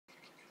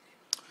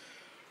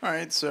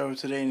Alright, so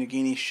today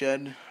Nagini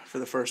shed for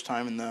the first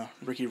time in the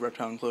Ricky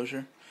reptile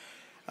enclosure.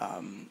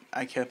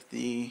 I kept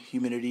the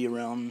humidity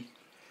around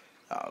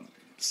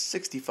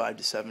 65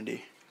 to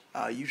 70.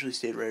 Usually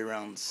stayed right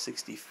around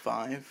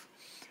 65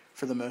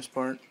 for the most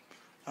part,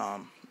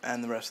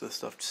 and the rest of the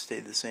stuff just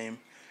stayed the same.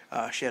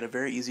 She had a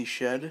very easy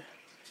shed.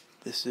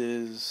 This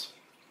is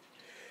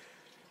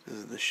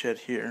the shed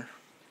here.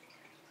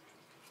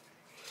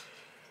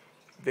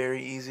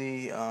 Very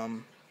easy.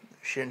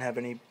 She didn't have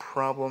any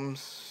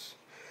problems.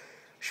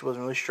 She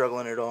wasn't really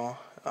struggling at all.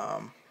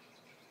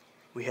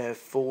 We have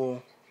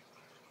full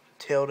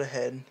tail to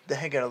head. The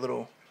head got a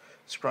little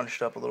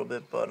scrunched up a little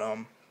bit, but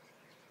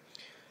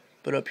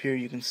up here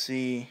you can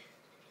see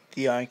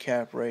the eye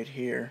cap right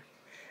here,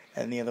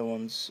 and the other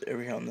one's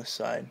over here on this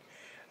side.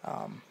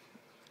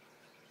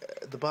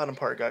 The bottom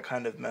part got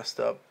kind of messed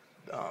up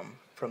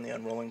from the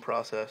unrolling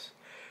process,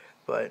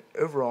 but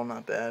overall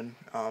not bad.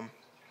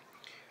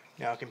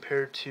 Now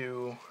compared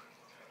to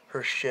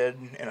her shed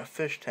in a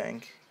fish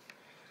tank,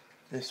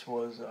 this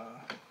was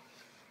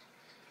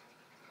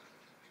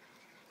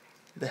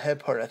the head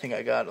part. I think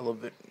I got a little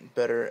bit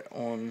better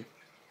on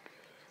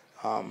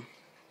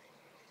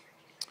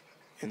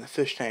in the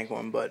fish tank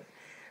one, but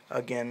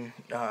again,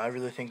 I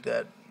really think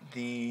that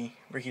the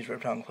Ricky's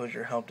reptile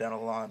enclosure helped out a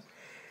lot.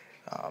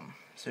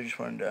 So just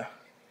wanted to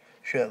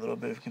share that little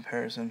bit of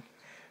comparison,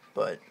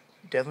 but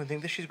definitely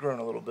think that she's grown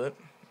a little bit.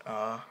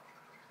 But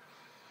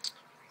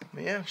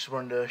yeah, just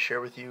wanted to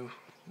share with you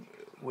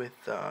with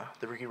the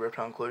Ricky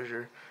reptile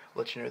enclosure,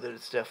 let you know that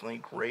it's definitely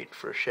great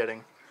for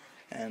shedding.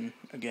 And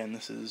again,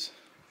 this is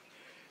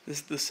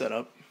the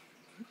setup.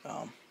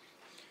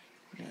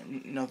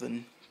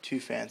 Nothing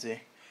too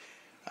fancy,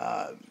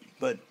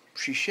 but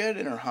she shed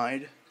in her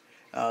hide.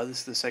 This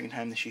is the second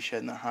time that she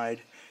shed in the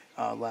hide.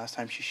 Last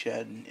time she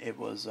shed, it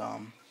was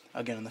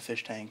again in the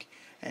fish tank,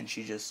 and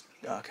she just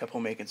kept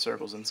on making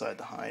circles inside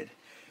the hide.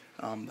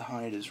 The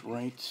hide is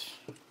right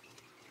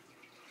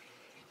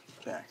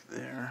back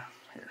there.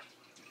 Here.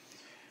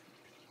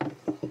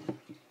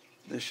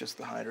 This is just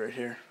the hide right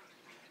here.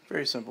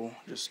 Very simple.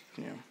 Just,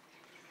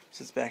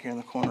 sits back here in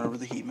the corner over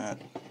the heat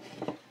mat.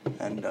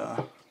 And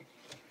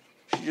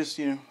she just,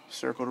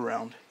 circled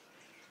around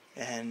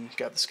and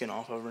got the skin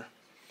off of her.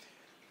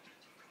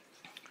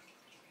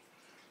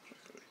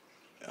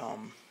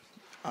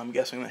 I'm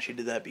guessing that she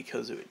did that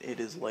because it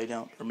is light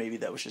out, or maybe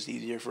that was just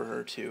easier for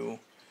her to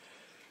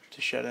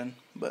shed in.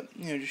 But,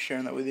 just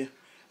sharing that with you.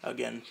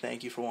 Again,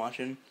 thank you for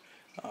watching.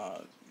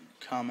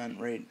 Comment,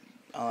 rate.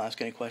 I'll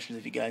ask any questions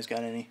if you guys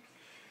got any.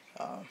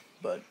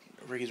 But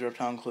Ricky's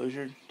reptile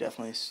enclosure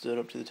definitely stood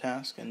up to the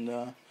task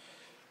and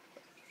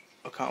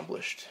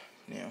accomplished.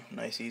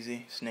 Nice,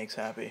 easy. Snake's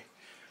happy.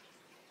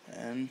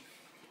 And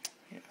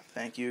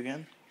thank you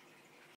again.